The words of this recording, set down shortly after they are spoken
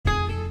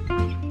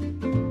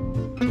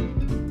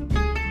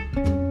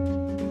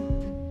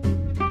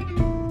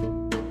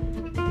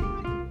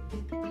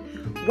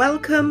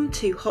Welcome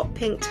to Hot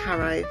Pink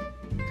Tarot.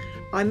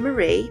 I'm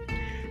Marie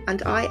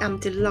and I am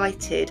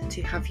delighted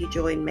to have you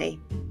join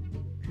me.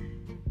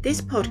 This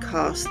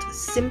podcast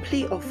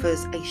simply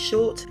offers a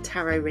short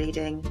tarot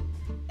reading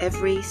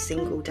every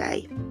single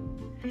day.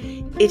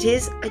 It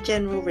is a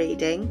general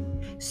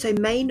reading, so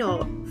may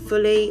not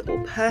fully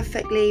or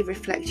perfectly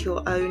reflect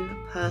your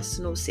own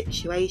personal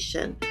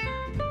situation,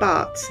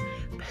 but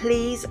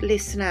please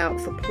listen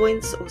out for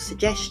points or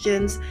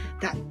suggestions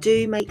that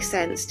do make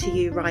sense to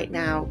you right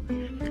now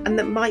and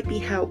that might be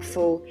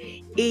helpful,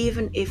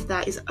 even if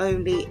that is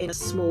only in a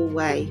small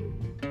way.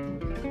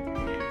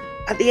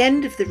 At the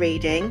end of the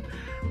reading,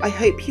 I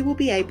hope you will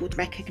be able to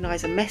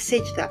recognise a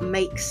message that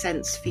makes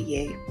sense for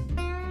you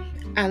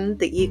and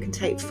that you can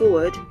take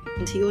forward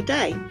into your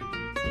day.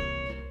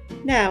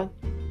 Now,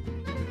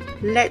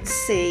 let's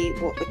see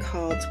what the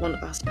cards want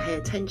us to pay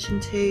attention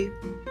to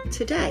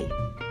today.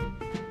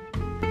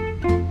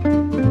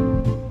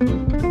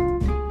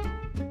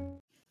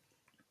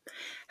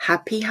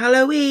 Happy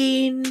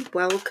Halloween!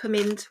 Welcome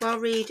into our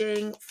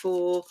reading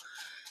for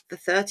the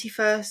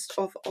 31st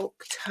of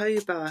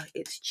October.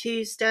 It's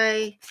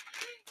Tuesday.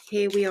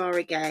 Here we are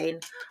again.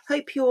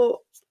 Hope you're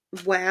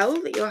well,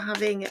 that you're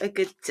having a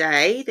good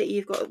day, that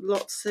you've got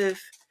lots of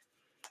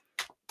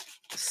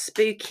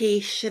spooky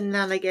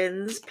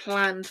shenanigans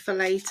planned for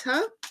later.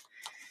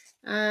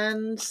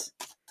 And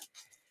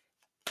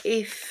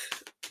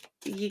if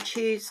you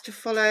choose to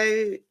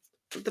follow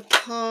the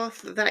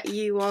path that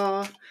you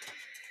are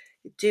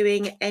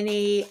doing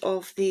any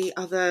of the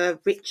other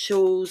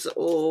rituals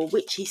or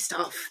witchy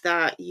stuff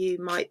that you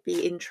might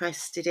be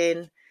interested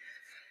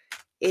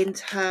in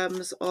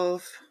terms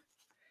of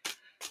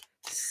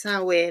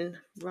Samhain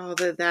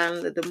rather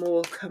than the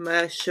more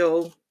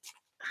commercial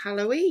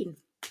Halloween.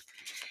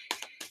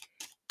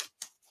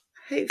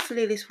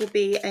 Hopefully this will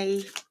be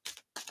a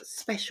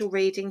special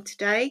reading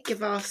today,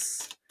 give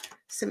us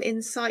some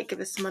insight, give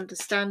us some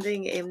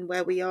understanding in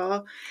where we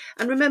are.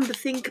 And remember,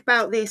 think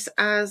about this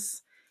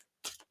as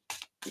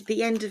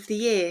the end of the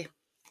year.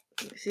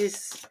 This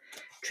is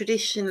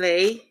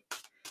traditionally,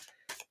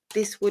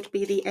 this would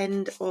be the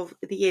end of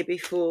the year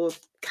before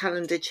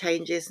calendar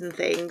changes and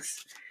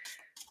things.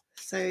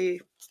 So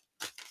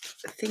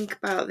think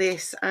about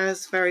this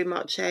as very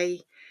much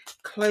a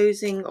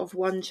closing of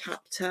one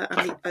chapter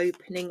and the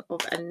opening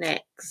of a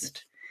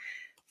next.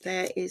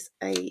 There is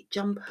a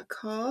jumper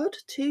card,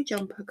 two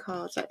jumper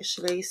cards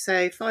actually.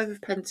 So 5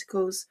 of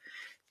Pentacles,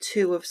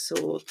 2 of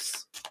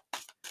Swords.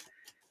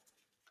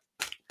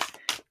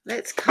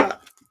 Let's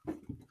cut,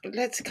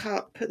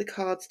 put the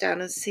cards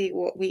down and see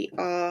what we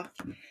are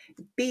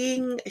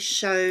being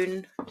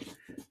shown,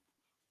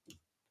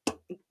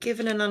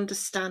 given an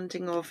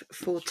understanding of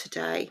for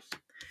today.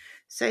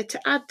 So to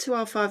add to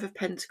our 5 of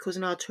Pentacles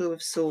and our 2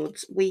 of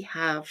Swords, we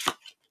have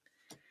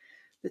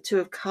the 2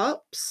 of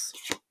Cups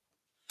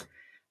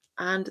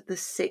and the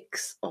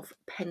 6 of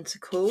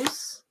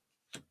Pentacles,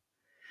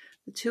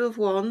 the 2 of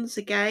Wands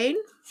again,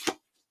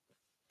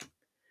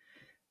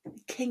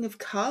 the King of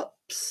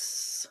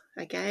Cups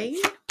again,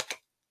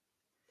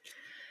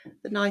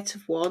 the Knight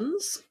of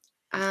Wands,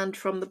 and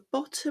from the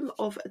bottom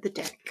of the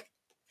deck,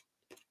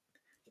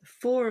 the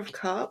 4 of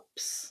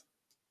Cups,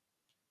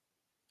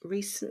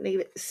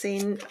 recently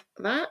seen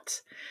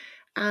that,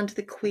 and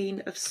the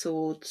Queen of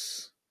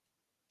Swords.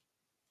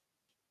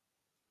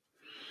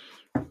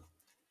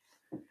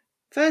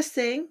 First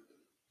thing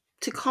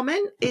to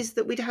comment is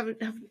that we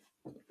haven't have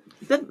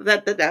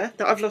that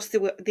I've lost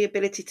the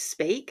ability to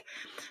speak.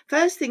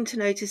 First thing to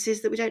notice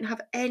is that we don't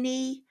have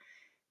any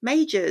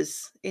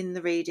majors in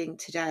the reading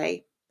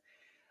today.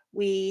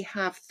 We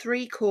have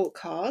 3 court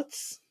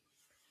cards,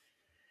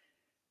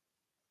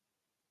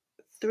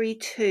 3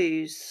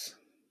 twos.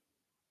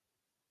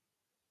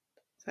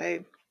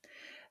 So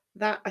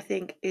that I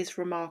think is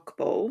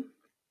remarkable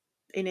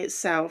in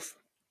itself.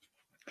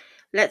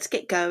 Let's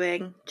get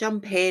going,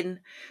 jump in,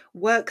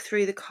 work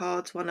through the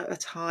cards one at a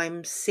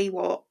time, see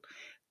what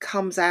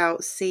comes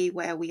out, see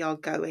where we are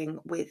going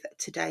with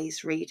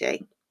today's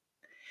reading.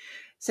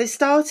 So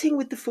starting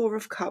with the 4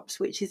 of Cups,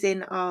 which is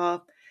in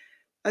our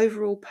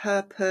overall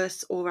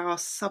purpose or our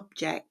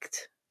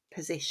subject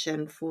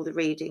position for the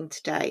reading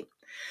today.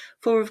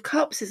 4 of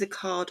Cups is a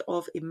card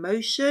of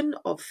emotion,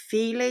 of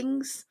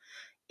feelings,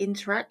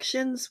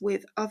 interactions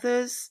with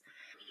others,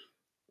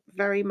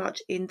 very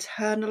much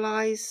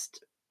internalized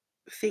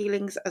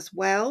feelings as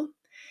well.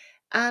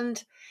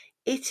 And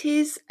it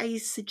is a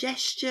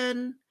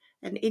suggestion,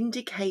 an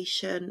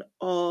indication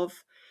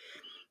of,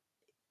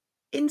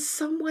 in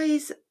some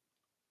ways,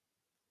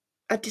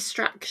 a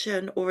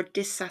distraction or a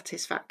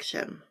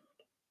dissatisfaction.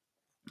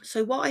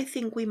 So what I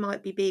think we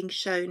might be being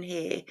shown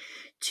here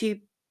to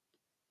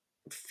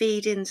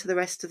feed into the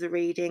rest of the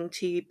reading,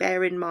 to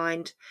bear in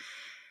mind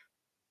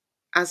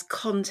as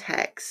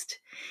context,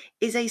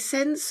 is a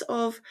sense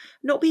of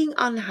not being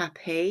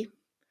unhappy,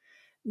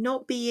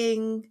 not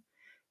being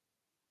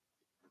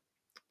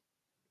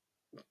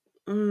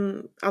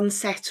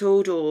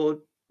unsettled or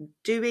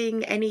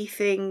doing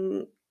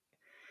anything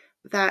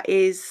that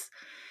is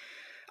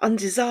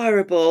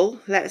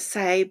undesirable, let's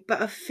say,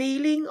 but a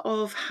feeling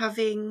of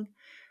having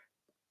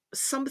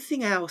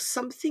something else,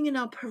 something in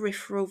our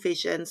peripheral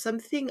vision,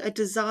 something, a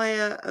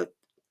desire,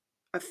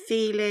 a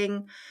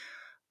feeling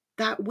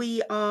that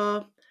we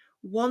are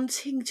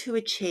wanting to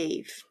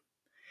achieve.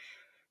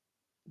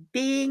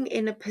 Being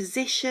in a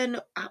position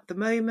at the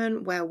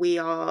moment where we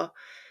are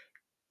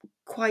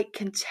quite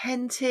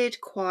contented,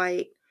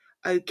 quite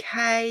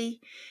okay,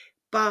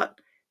 but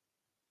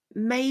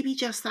maybe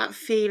just that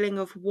feeling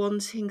of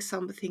wanting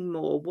something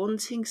more,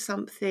 wanting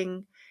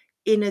something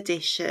in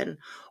addition,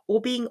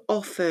 or being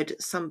offered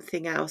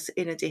something else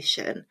in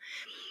addition.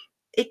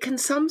 It can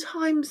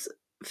sometimes,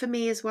 for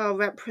me as well,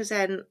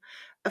 represent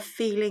a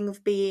feeling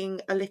of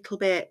being a little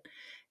bit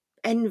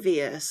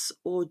envious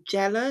or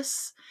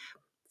jealous.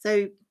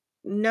 So,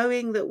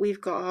 knowing that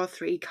we've got our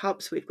 3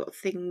 cups, we've got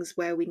things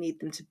where we need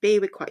them to be,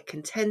 we're quite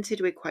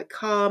contented, we're quite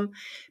calm,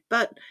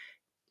 but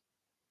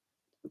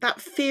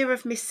that fear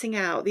of missing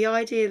out, the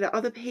idea that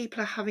other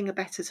people are having a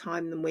better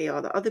time than we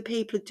are, that other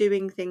people are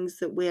doing things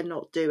that we're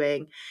not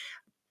doing,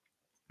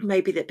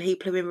 maybe that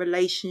people are in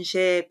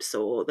relationships,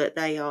 or that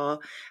they are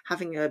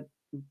having a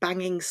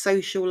banging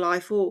social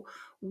life, or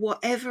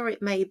whatever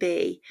it may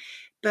be,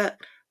 but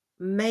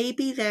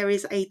maybe there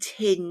is a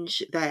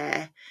tinge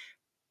there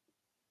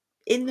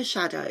in the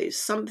shadows,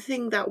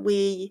 something that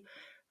we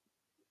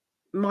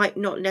might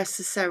not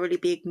necessarily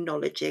be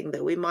acknowledging,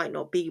 that we might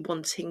not be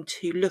wanting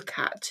to look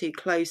at too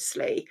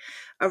closely,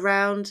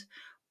 around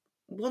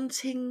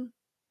wanting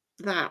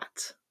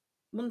that,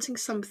 wanting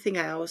something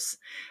else.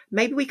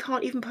 Maybe we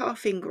can't even put our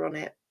finger on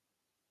it,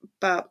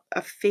 but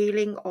a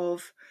feeling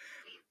of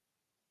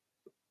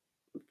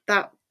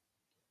that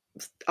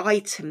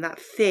item, that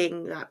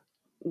thing, that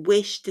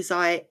wish,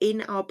 desire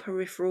in our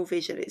peripheral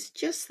vision. It's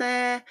just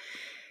there,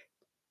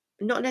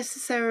 not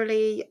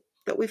necessarily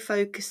that we're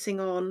focusing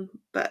on,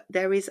 but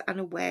there is an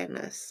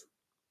awareness.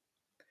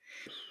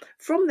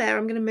 From there,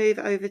 I'm going to move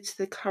over to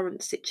the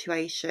current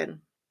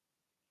situation,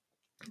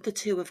 the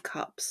Two of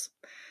Cups.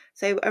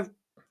 So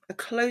a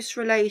close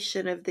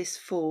relation of this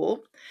 4,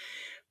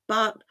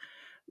 but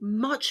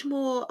much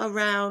more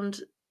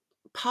around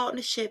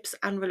partnerships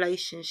and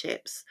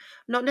relationships,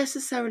 not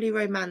necessarily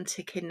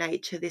romantic in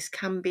nature. This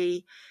can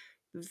be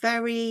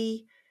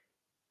very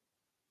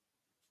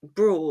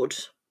broad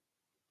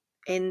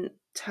in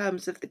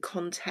terms of the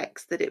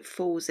context that it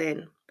falls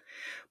in.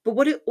 But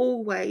what it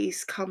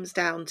always comes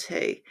down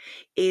to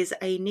is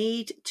a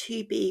need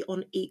to be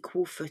on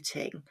equal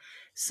footing,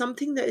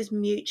 something that is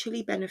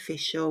mutually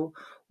beneficial,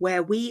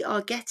 where we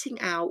are getting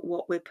out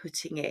what we're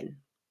putting in.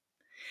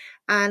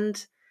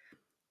 And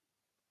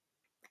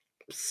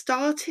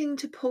starting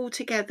to pull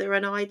together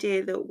an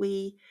idea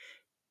that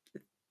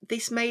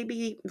this may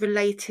be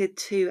related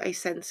to a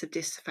sense of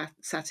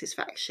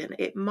dissatisfaction.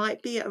 It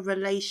might be a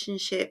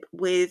relationship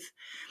with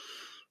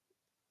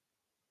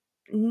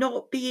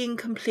not being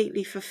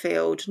completely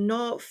fulfilled,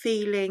 not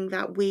feeling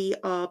that we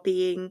are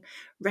being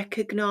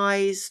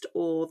recognized,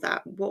 or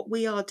that what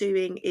we are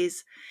doing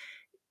is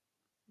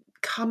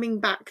coming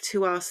back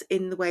to us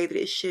in the way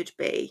that it should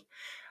be.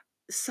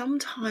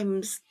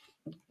 Sometimes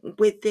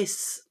with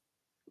this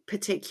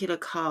particular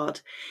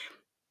card,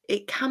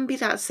 it can be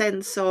that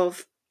sense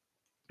of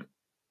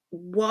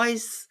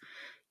wise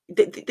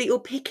that you're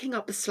picking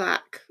up the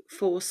slack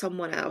for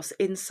someone else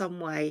in some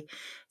way.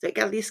 So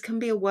again, this can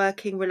be a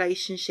working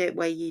relationship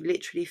where you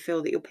literally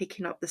feel that you're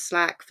picking up the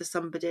slack for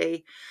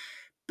somebody,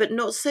 but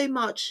not so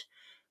much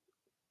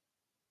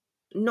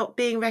not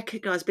being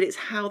recognized, but it's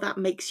how that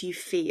makes you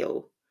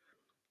feel.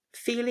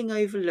 Feeling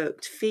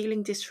overlooked,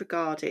 feeling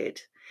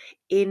disregarded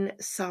in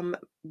some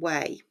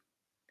way.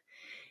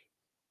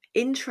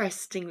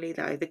 Interestingly,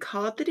 though, the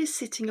card that is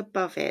sitting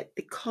above it,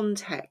 the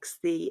context,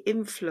 the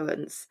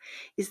influence,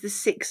 is the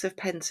Six of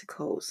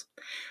Pentacles.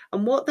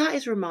 And what that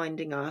is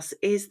reminding us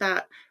is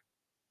that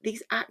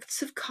these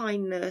acts of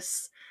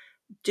kindness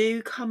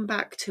do come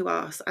back to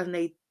us, and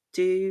they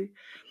do,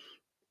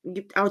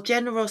 our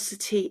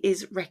generosity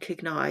is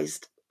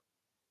recognized.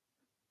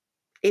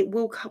 It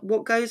will,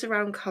 what goes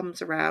around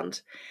comes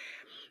around.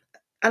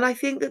 And I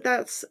think that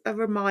that's a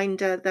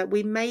reminder that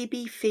we may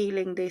be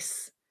feeling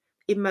this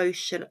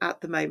emotion at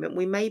the moment.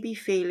 We may be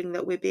feeling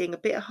that we're being a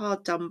bit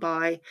hard done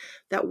by,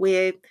 that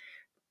we're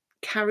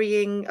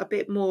carrying a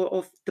bit more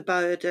of the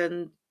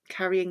burden,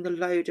 carrying the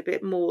load a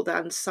bit more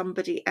than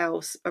somebody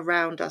else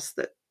around us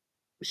that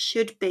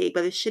should be,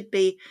 but there should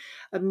be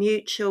a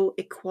mutual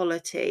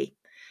equality.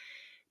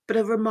 But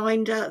a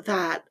reminder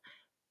that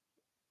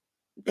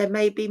there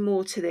may be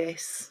more to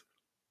this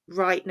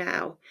right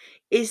now.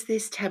 Is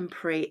this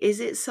temporary? Is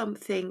it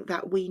something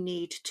that we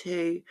need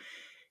to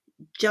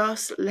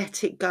just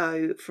let it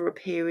go for a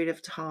period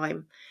of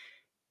time?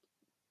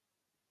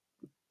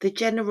 The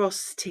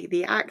generosity,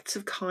 the acts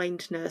of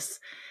kindness,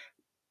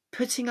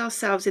 putting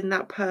ourselves in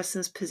that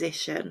person's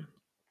position.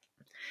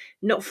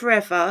 Not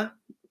forever.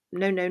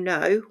 No, no,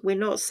 no. We're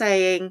not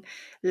saying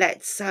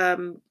let's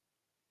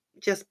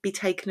just be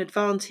taken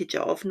advantage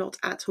of, not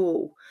at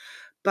all.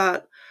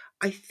 But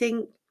I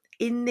think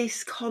in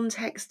this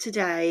context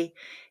today,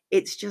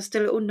 It's just a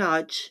little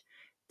nudge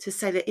to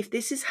say that if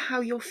this is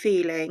how you're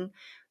feeling,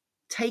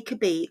 take a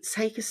beat,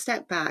 take a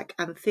step back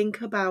and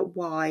think about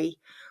why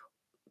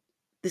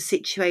the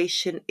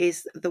situation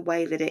is the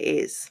way that it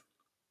is.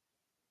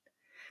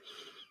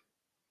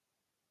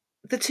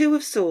 The Two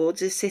of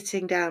Swords is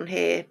sitting down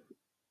here,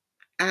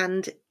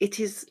 and it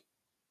is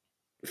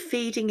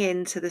feeding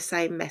into the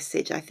same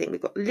message. I think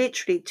we've got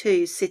literally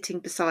two sitting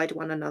beside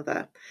one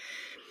another.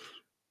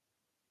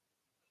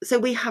 So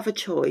we have a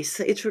choice.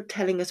 It's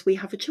telling us we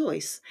have a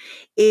choice.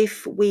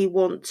 If we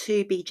want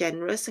to be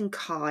generous and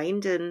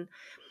kind and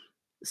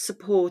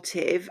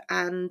supportive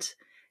and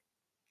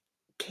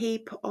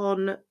keep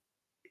on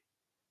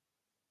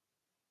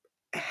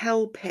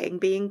helping,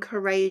 being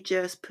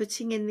courageous,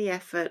 putting in the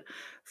effort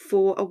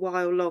for a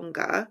while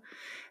longer,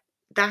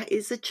 that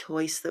is a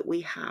choice that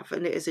we have,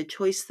 and it is a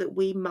choice that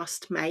we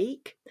must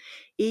make,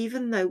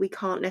 even though we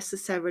can't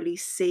necessarily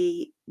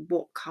see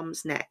what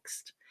comes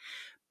next.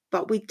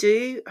 But we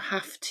do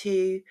have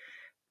to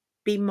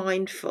be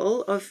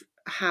mindful of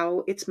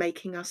how it's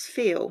making us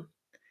feel.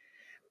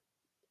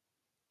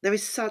 There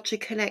is such a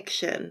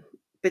connection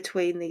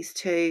between these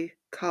two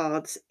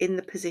cards in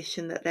the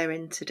position that they're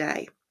in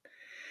today.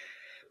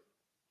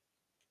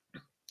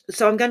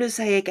 So I'm going to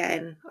say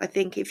again, I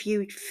think if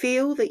you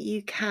feel that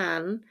you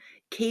can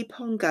keep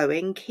on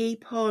going,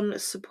 keep on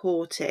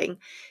supporting,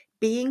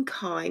 being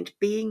kind,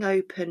 being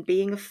open,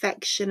 being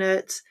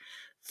affectionate,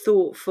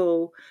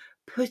 thoughtful,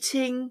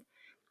 putting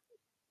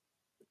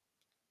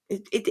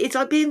it's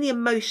like being the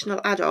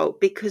emotional adult,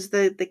 because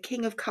the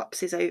King of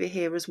Cups is over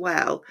here as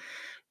well.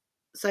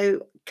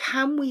 So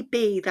can we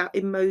be that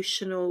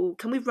emotional?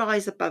 Can we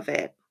rise above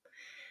it?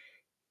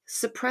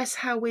 Suppress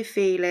how we're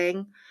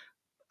feeling.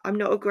 I'm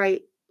not a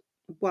great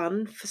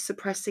one for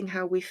suppressing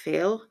how we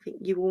feel. I think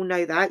you all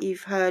know that.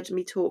 You've heard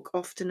me talk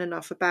often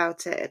enough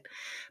about it.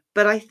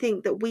 But I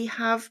think that we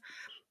have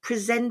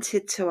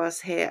presented to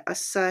us here a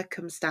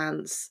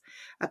circumstance,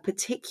 a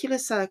particular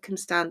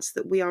circumstance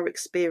that we are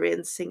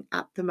experiencing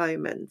at the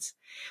moment.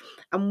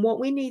 And what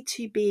we need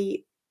to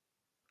be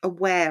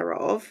aware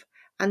of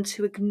and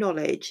to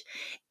acknowledge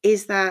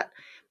is that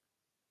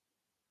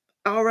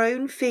our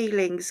own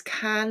feelings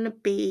can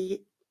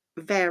be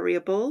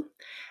variable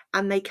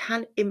and they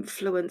can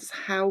influence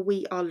how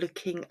we are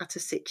looking at a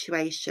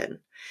situation.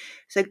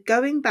 So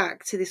going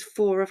back to this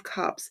Four of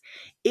Cups,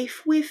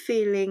 if we're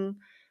feeling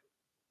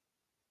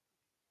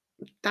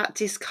that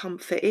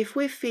discomfort, if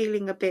we're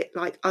feeling a bit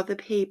like other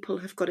people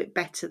have got it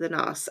better than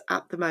us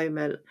at the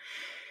moment,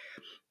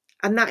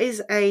 and that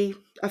is a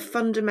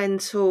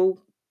fundamental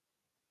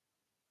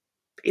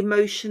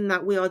emotion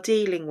that we are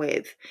dealing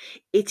with,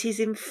 it is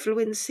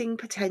influencing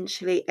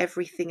potentially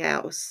everything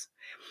else.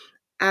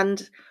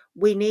 And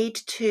we need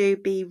to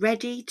be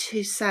ready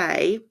to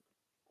say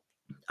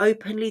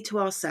openly to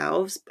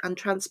ourselves and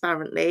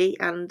transparently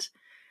and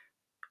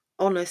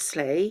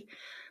honestly,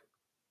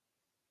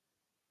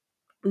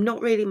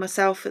 not really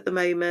myself at the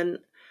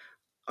moment.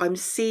 I'm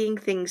seeing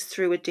things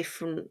through a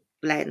different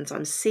lens.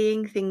 I'm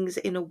seeing things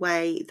in a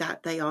way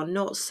that they are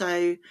not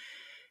so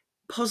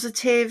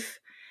positive,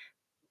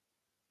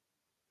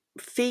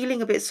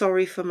 feeling a bit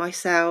sorry for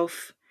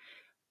myself.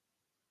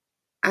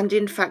 And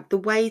in fact, the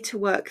way to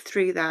work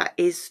through that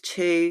is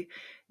to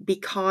be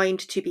kind,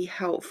 to be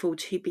helpful,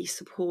 to be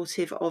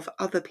supportive of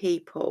other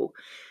people.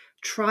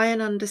 Try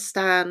and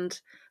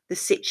understand the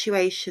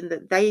situation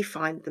that they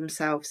find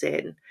themselves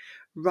in,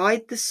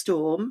 ride the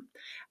storm,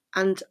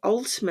 and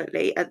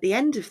ultimately, at the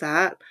end of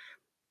that,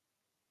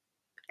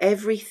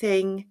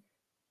 everything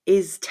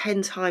is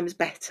 10 times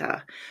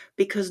better,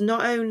 because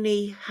not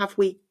only have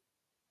we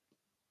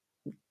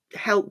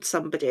helped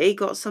somebody,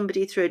 got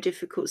somebody through a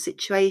difficult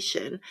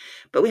situation,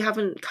 but we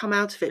haven't come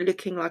out of it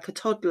looking like a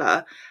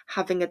toddler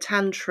having a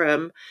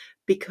tantrum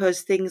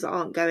because things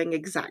aren't going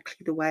exactly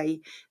the way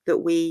that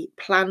we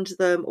planned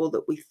them or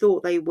that we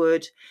thought they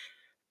would,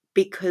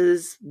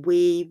 because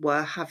we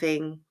were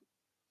having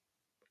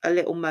a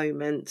little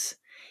moment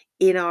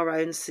in our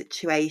own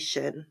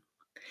situation.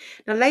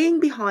 Now, laying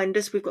behind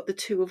us, we've got the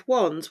Two of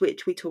Wands,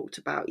 which we talked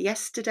about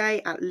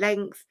yesterday at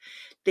length.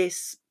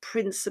 This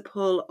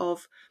principle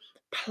of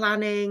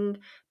planning,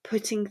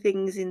 putting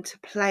things into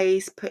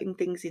place, putting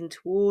things into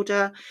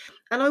order.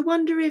 And I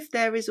wonder if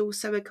there is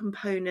also a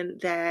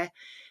component there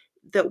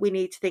that we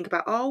need to think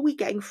about. Are we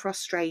getting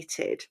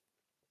frustrated?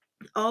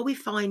 Are we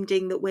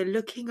finding that we're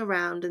looking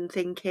around and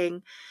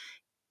thinking,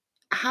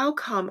 how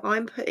come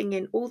I'm putting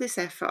in all this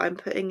effort, I'm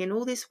putting in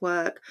all this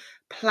work,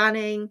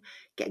 planning,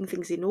 getting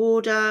things in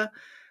order,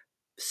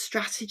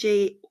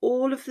 strategy,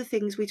 all of the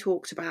things we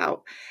talked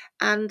about,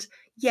 and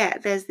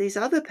yet there's these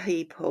other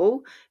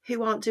people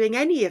who aren't doing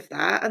any of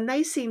that, and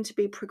they seem to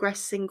be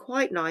progressing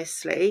quite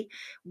nicely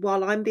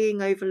while I'm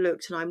being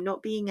overlooked and I'm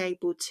not being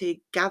able to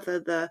gather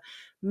the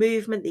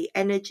movement, the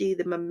energy,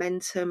 the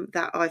momentum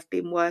that I've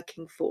been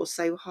working for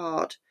so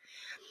hard.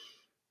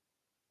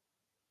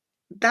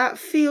 That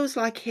feels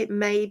like it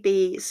may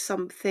be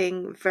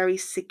something very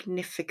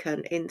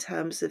significant in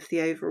terms of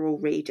the overall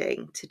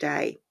reading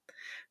today.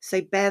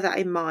 So bear that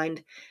in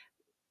mind.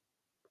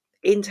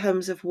 in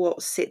terms of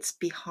what sits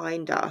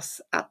behind us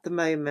at the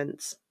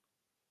moment.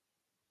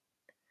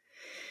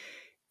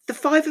 The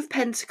Five of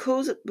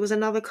Pentacles was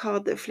another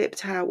card that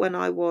flipped out when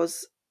I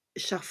was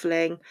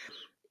shuffling.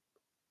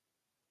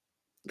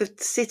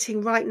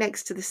 Sitting right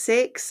next to the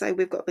Six, so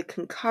we've got the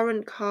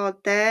concurrent card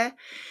there.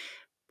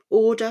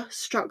 Order,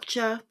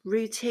 structure,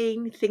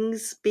 routine,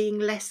 things being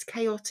less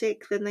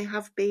chaotic than they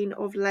have been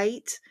of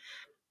late.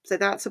 So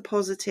that's a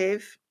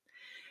positive.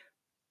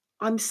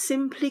 I'm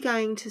simply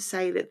going to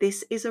say that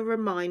this is a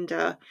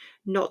reminder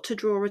not to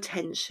draw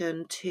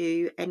attention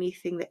to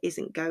anything that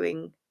isn't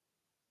going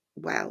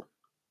well.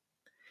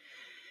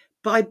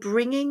 By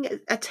bringing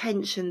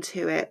attention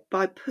to it,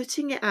 by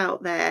putting it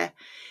out there,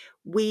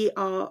 we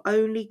are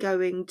only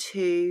going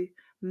to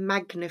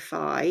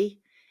magnify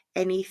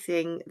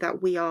anything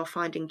that we are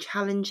finding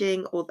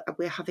challenging or that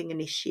we're having an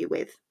issue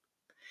with.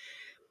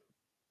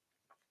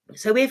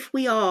 So if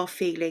we are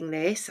feeling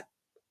this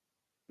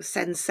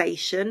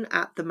sensation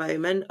at the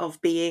moment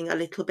of being a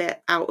little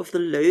bit out of the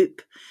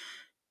loop,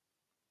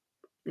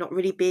 not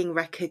really being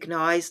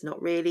recognized,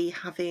 not really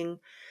having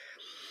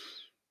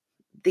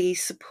the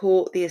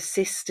support, the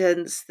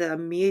assistance, the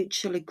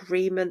mutual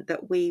agreement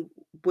that we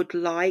would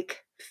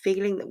like,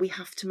 feeling that we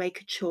have to make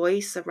a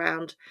choice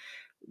around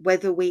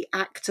whether we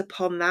act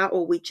upon that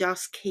or we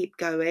just keep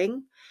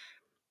going.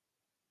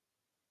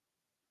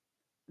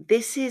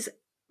 This is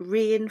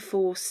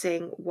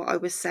reinforcing what I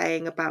was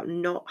saying about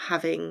not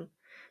having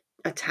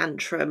a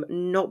tantrum,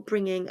 not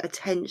bringing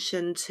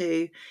attention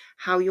to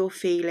how you're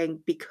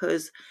feeling,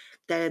 because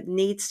there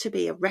needs to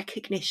be a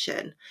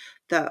recognition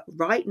that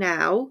right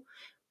now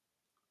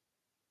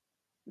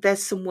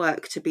there's some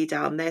work to be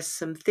done. There's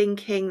some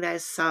thinking,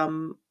 there's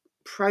some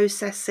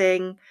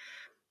processing,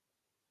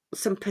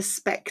 some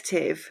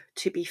perspective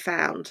to be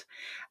found.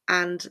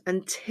 And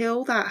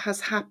until that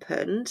has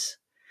happened,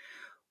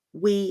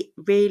 we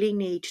really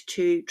need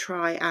to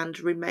try and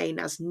remain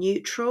as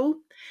neutral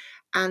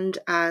and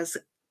as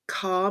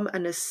calm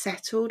and as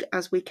settled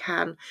as we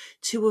can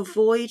to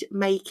avoid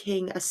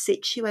making a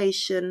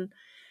situation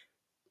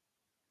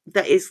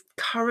that is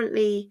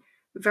currently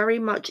very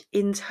much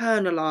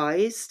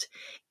internalized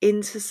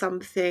into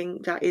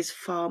something that is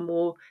far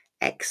more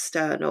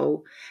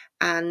external,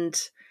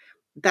 and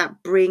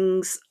that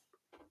brings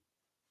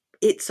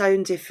its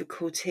own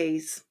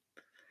difficulties.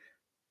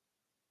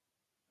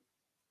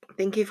 I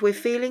think if we're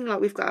feeling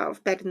like we've got out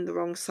of bed in the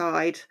wrong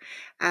side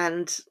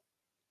and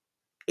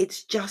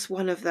it's just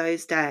one of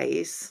those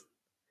days,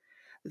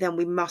 then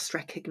we must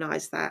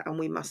recognize that and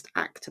we must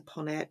act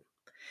upon it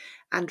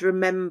and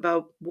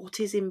remember what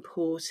is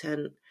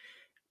important: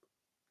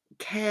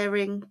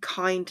 caring,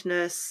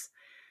 kindness,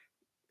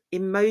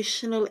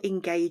 emotional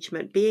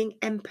engagement, being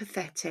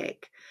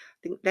empathetic.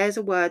 I think there's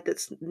a word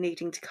that's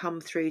needing to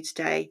come through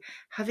today.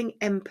 Having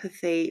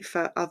empathy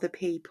for other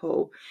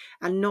people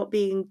and not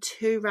being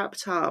too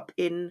wrapped up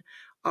in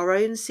our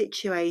own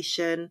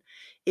situation,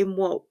 in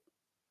what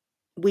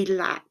we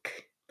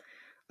lack.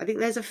 I think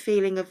there's a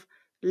feeling of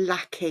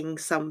lacking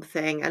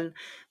something, and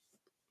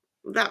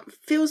that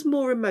feels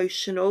more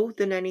emotional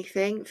than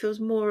anything. It feels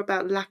more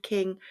about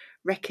lacking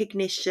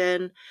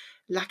recognition,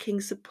 lacking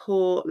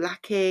support,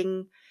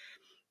 lacking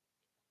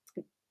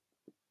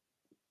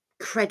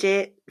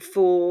credit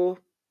for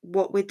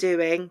what we're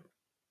doing,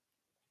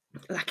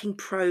 lacking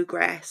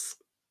progress.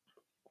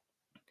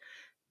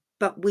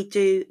 But we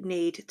do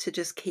need to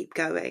just keep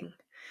going,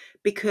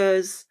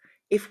 because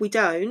if we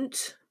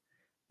don't,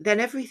 then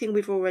everything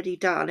we've already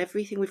done,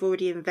 everything we've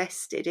already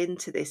invested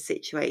into this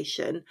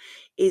situation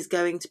is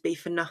going to be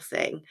for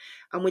nothing.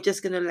 And we're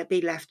just going to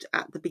be left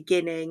at the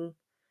beginning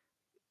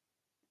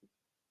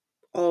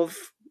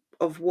of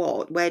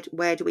what?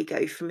 Where do we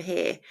go from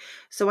here?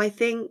 So I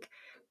think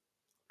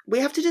we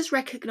have to just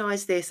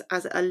recognize this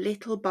as a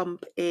little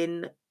bump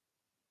in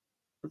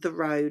the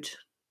road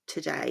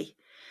today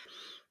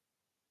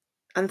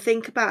and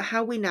think about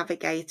how we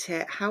navigate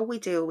it, how we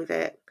deal with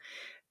it.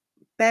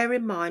 Bear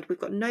in mind, we've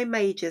got no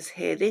majors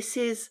here. This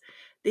is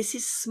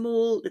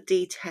small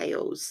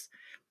details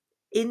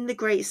in the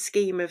great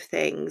scheme of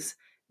things,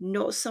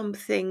 not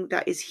something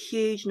that is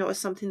huge, not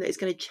something that is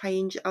going to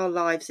change our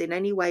lives in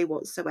any way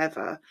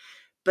whatsoever.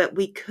 But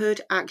we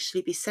could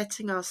actually be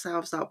setting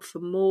ourselves up for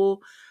more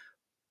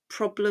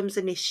problems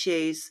and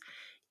issues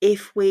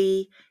if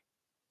we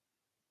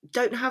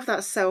don't have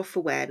that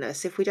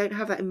self-awareness, if we don't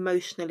have that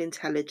emotional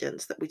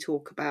intelligence that we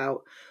talk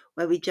about,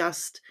 where we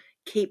just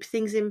keep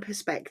things in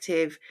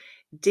perspective,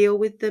 deal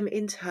with them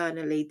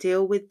internally,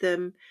 deal with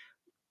them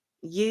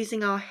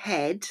using our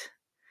head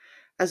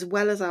as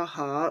well as our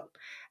heart,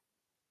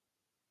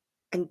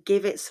 and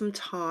give it some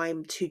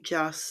time to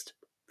just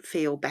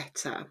feel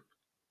better.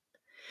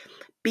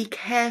 Be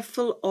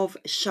careful of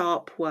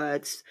sharp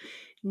words.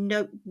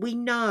 No, we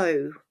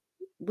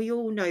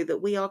all know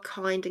that we are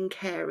kind and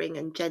caring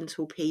and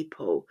gentle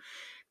people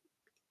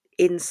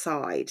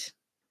inside.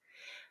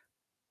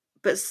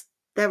 But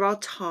there are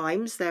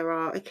times, there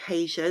are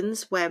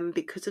occasions when,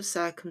 because of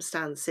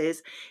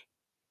circumstances,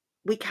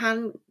 we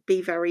can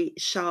be very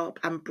sharp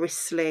and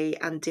bristly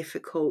and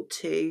difficult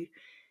to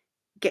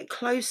get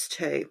close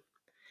to.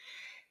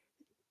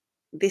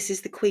 This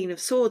is the Queen of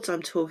Swords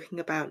I'm talking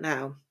about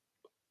now.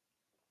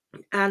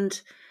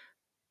 And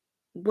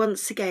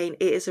once again,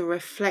 it is a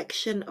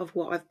reflection of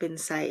what I've been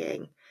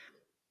saying.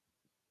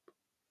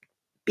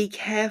 Be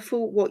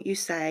careful what you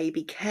say,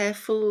 be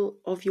careful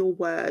of your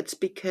words,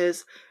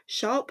 because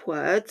sharp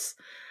words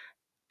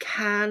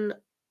can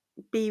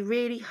be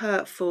really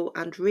hurtful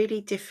and really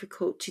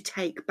difficult to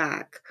take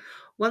back.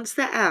 Once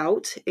they're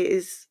out, it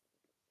is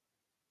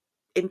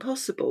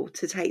impossible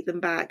to take them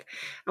back.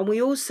 And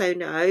we also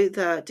know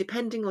that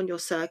depending on your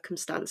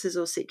circumstances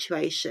or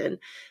situation,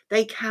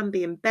 they can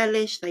be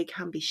embellished, they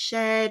can be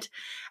shared,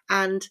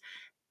 and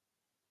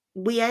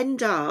we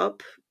end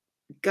up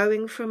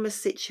going from a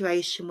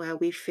situation where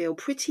we feel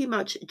pretty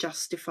much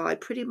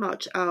justified, pretty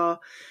much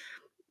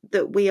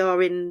that we are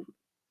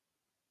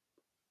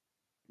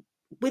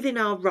within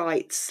our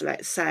rights,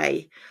 let's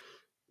say,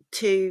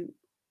 to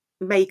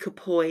make a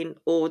point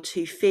or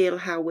to feel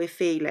how we're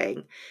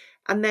feeling.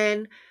 And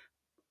then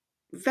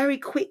very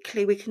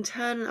quickly we can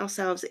turn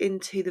ourselves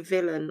into the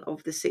villain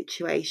of the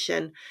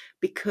situation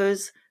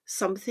because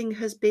something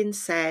has been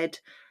said,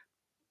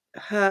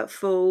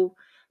 hurtful,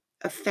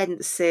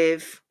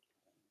 offensive,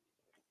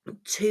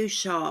 too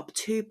sharp,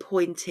 too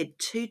pointed,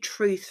 too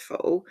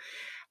truthful,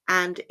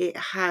 and it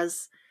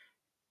has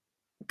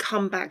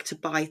come back to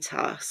bite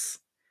us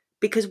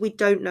because we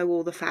don't know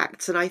all the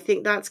facts. And I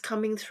think that's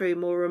coming through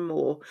more and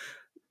more.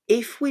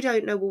 If we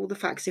don't know all the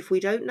facts, if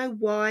we don't know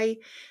why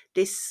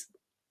this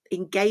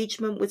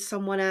engagement with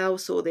someone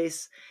else or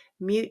this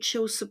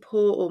mutual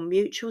support or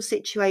mutual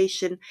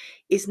situation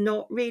is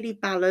not really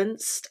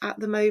balanced at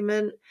the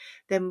moment,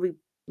 then we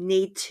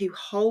need to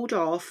hold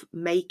off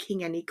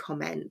making any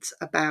comment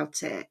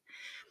about it.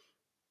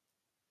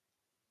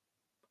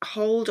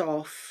 Hold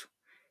off.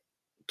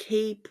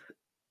 Keep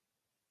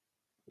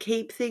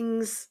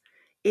things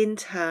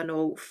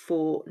internal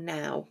for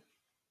now.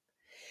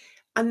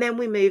 And then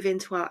we move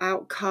into our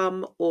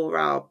outcome or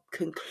our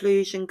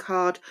conclusion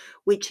card,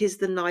 which is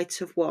the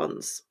Knight of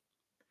Wands.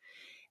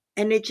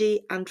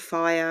 Energy and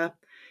fire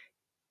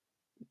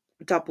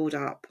doubled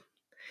up.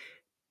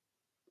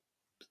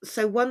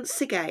 So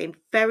once again,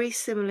 very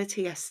similar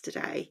to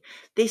yesterday,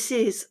 this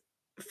is,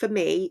 for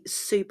me,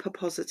 super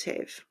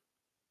positive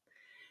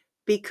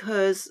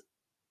because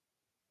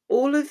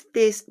all of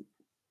this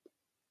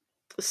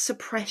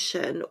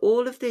suppression,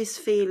 all of this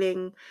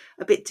feeling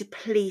a bit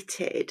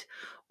depleted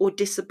or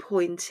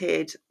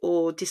disappointed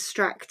or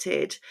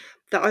distracted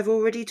that I've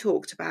already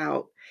talked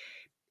about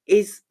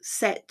is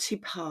set to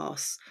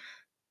pass.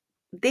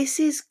 This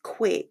is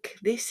quick.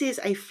 This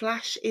is a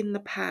flash in the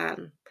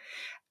pan.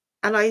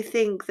 And I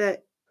think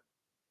that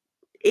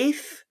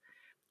if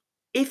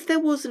there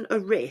wasn't a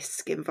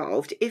risk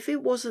involved, if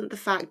it wasn't the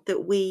fact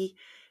that we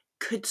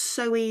could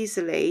so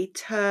easily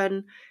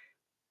turn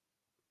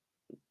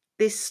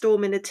this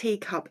storm in a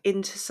teacup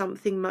into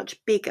something much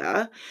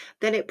bigger,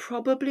 then it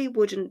probably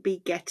wouldn't be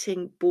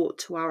getting brought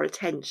to our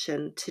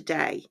attention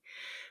today.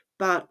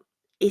 But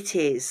it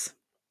is.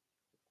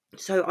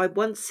 So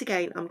once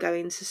again, I'm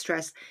going to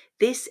stress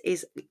this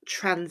is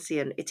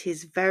transient. It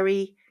is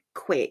very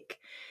quick.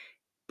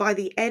 By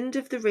the end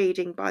of the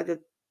reading, by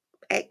the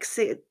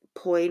exit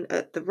point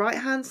at the right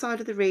hand side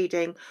of the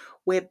reading,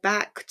 we're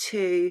back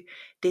to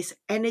this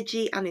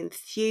energy and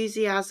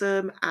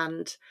enthusiasm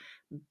and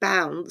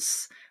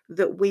bounce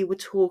that we were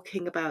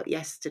talking about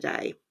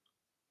yesterday.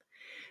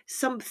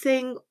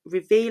 Something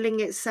revealing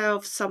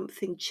itself,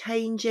 something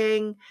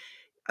changing,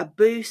 a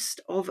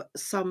boost of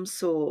some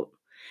sort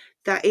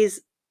that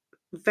is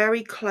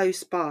very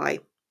close by.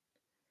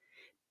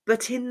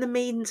 But in the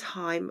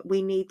meantime,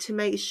 we need to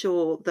make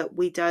sure that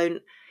we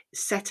don't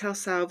set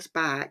ourselves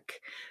back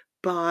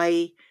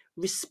by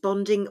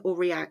responding or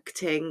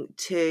reacting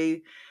to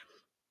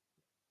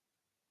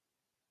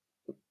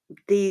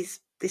this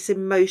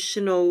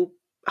emotional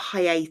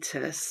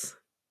hiatus,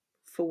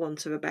 for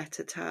want of a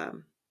better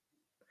term.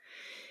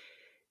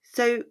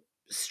 So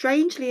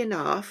strangely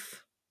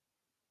enough,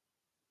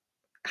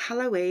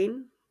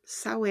 Halloween,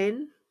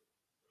 Samhain,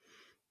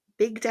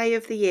 big day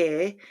of the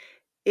year,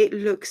 it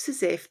looks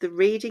as if the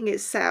reading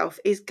itself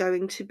is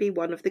going to be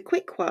one of the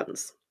quick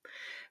ones,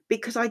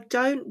 because I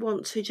don't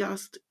want to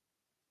just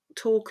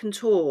talk and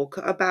talk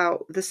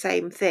about the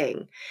same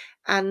thing.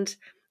 And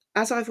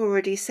as I've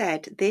already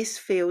said, this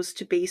feels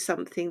to be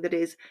something that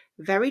is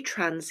very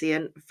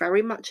transient,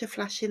 very much a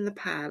flash in the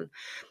pan,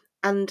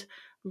 and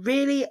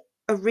really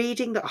a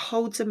reading that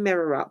holds a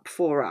mirror up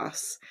for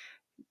us,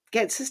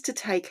 gets us to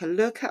take a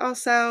look at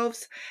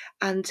ourselves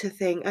and to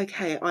think,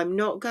 okay, I'm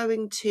not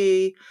going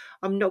to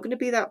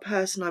be that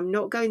person. I'm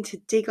not going to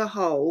dig a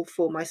hole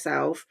for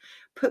myself,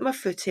 put my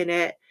foot in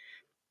it,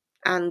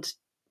 and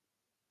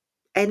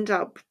end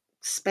up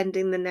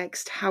spending the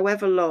next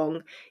however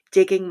long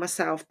digging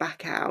myself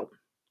back out.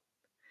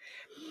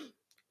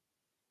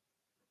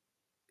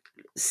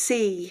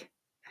 See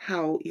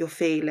how you're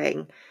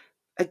feeling,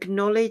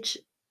 acknowledge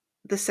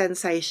the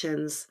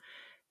sensations,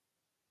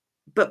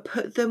 but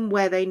put them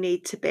where they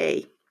need to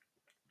be.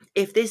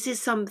 If this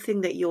is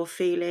something that you're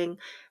feeling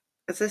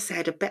as I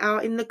said, a bit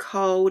out in the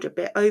cold, a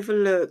bit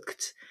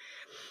overlooked,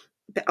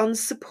 a bit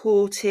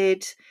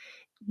unsupported,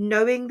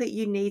 knowing that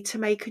you need to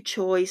make a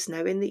choice,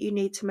 knowing that you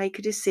need to make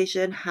a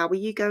decision. How are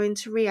you going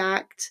to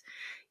react?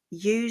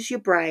 Use your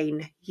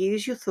brain,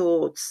 use your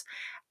thoughts,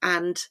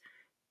 and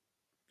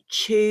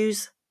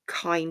choose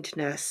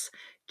kindness,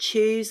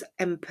 choose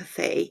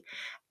empathy,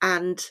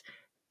 and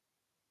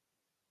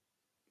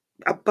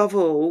above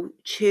all,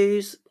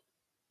 choose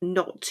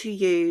not to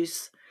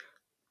use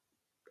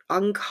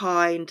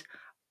unkind,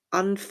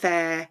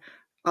 unfair,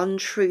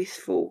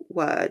 untruthful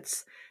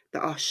words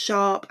that are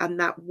sharp and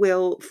that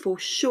will for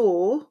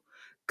sure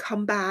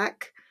come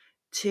back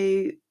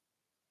to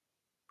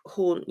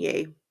haunt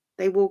you.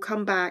 They will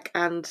come back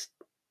and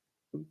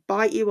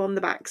bite you on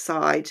the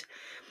backside.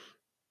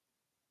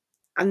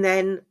 And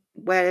then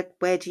where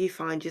do you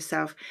find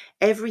yourself?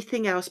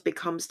 Everything else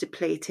becomes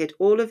depleted.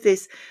 All of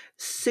this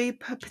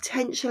super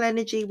potential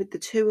energy with the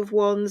Two of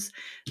Wands,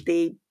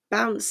 the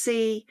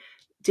bouncy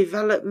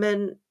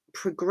development,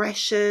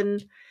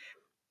 progression,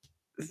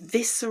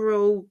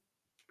 visceral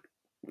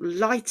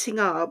lighting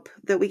up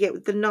that we get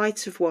with the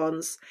Knight of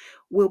Wands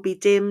will be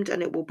dimmed,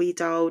 and it will be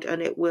dulled,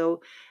 and it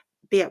will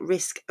be at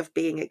risk of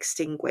being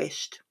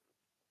extinguished.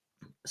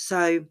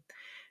 So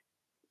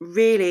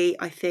really,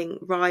 I think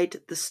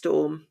ride the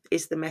storm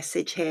is the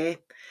message here.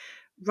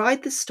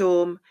 Ride the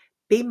storm,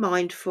 be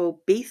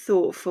mindful, be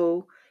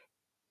thoughtful,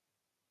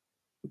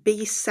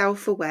 be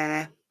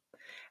self-aware,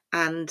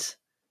 and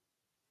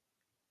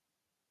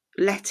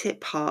let it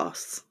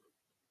pass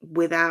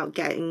without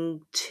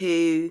getting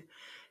too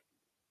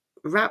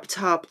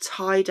wrapped up,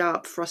 tied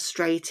up,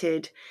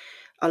 frustrated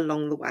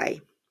along the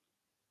way.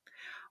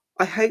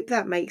 I hope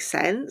that makes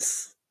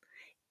sense,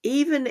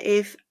 even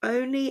if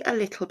only a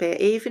little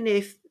bit, even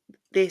if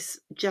this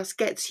just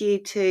gets you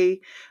to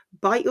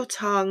bite your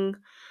tongue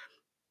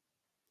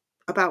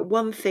about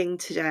one thing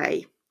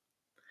today,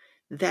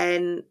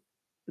 then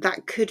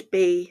that could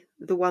be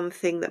the one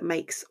thing that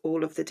makes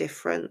all of the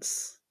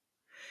difference.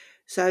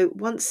 So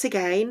once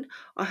again,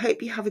 I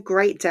hope you have a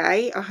great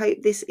day. I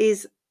hope this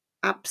is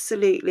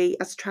absolutely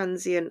as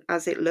transient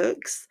as it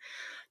looks,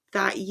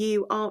 that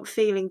you aren't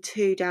feeling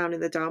too down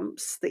in the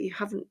dumps, that you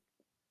haven't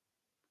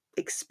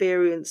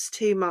experienced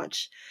too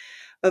much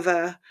of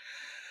a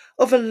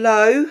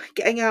low,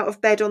 getting out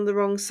of bed on the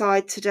wrong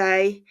side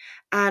today.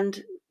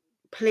 And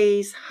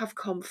please have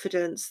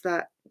confidence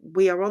that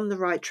we are on the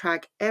right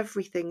track.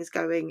 Everything's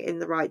going in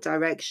the right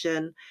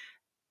direction.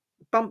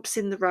 Bumps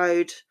in the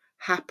road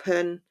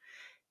happen,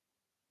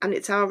 and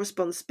it's our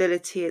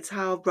responsibility, it's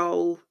our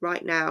role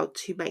right now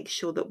to make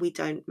sure that we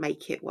don't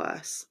make it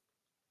worse.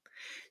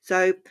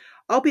 So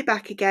I'll be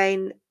back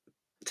again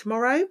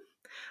tomorrow.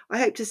 I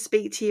hope to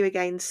speak to you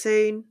again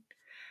soon.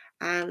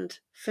 And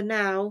for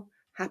now,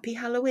 happy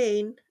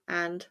Halloween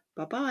and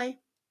bye-bye.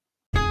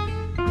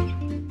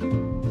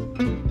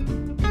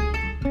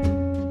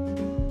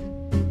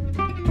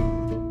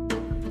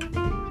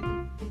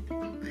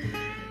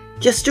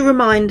 Just a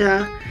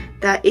reminder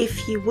that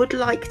if you would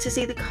like to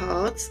see the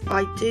cards,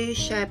 I do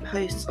share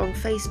posts on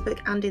Facebook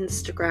and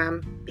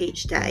Instagram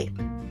each day.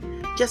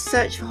 Just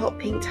search for Hot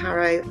Pink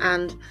Tarot,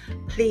 and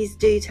please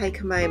do take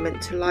a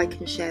moment to like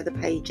and share the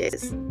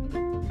pages.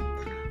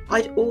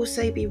 I'd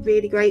also be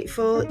really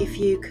grateful if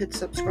you could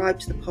subscribe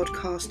to the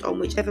podcast on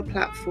whichever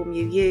platform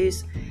you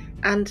use,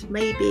 and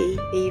maybe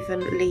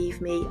even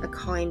leave me a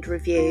kind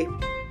review.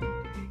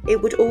 It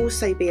would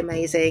also be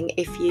amazing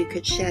if you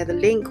could share the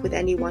link with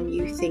anyone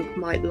you think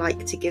might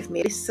like to give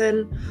me a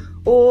listen,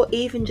 or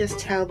even just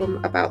tell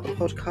them about the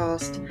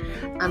podcast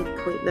and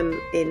point them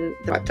in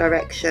the right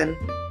direction.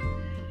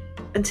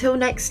 Until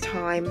next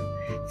time,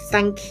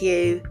 thank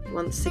you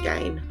once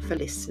again for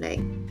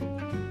listening.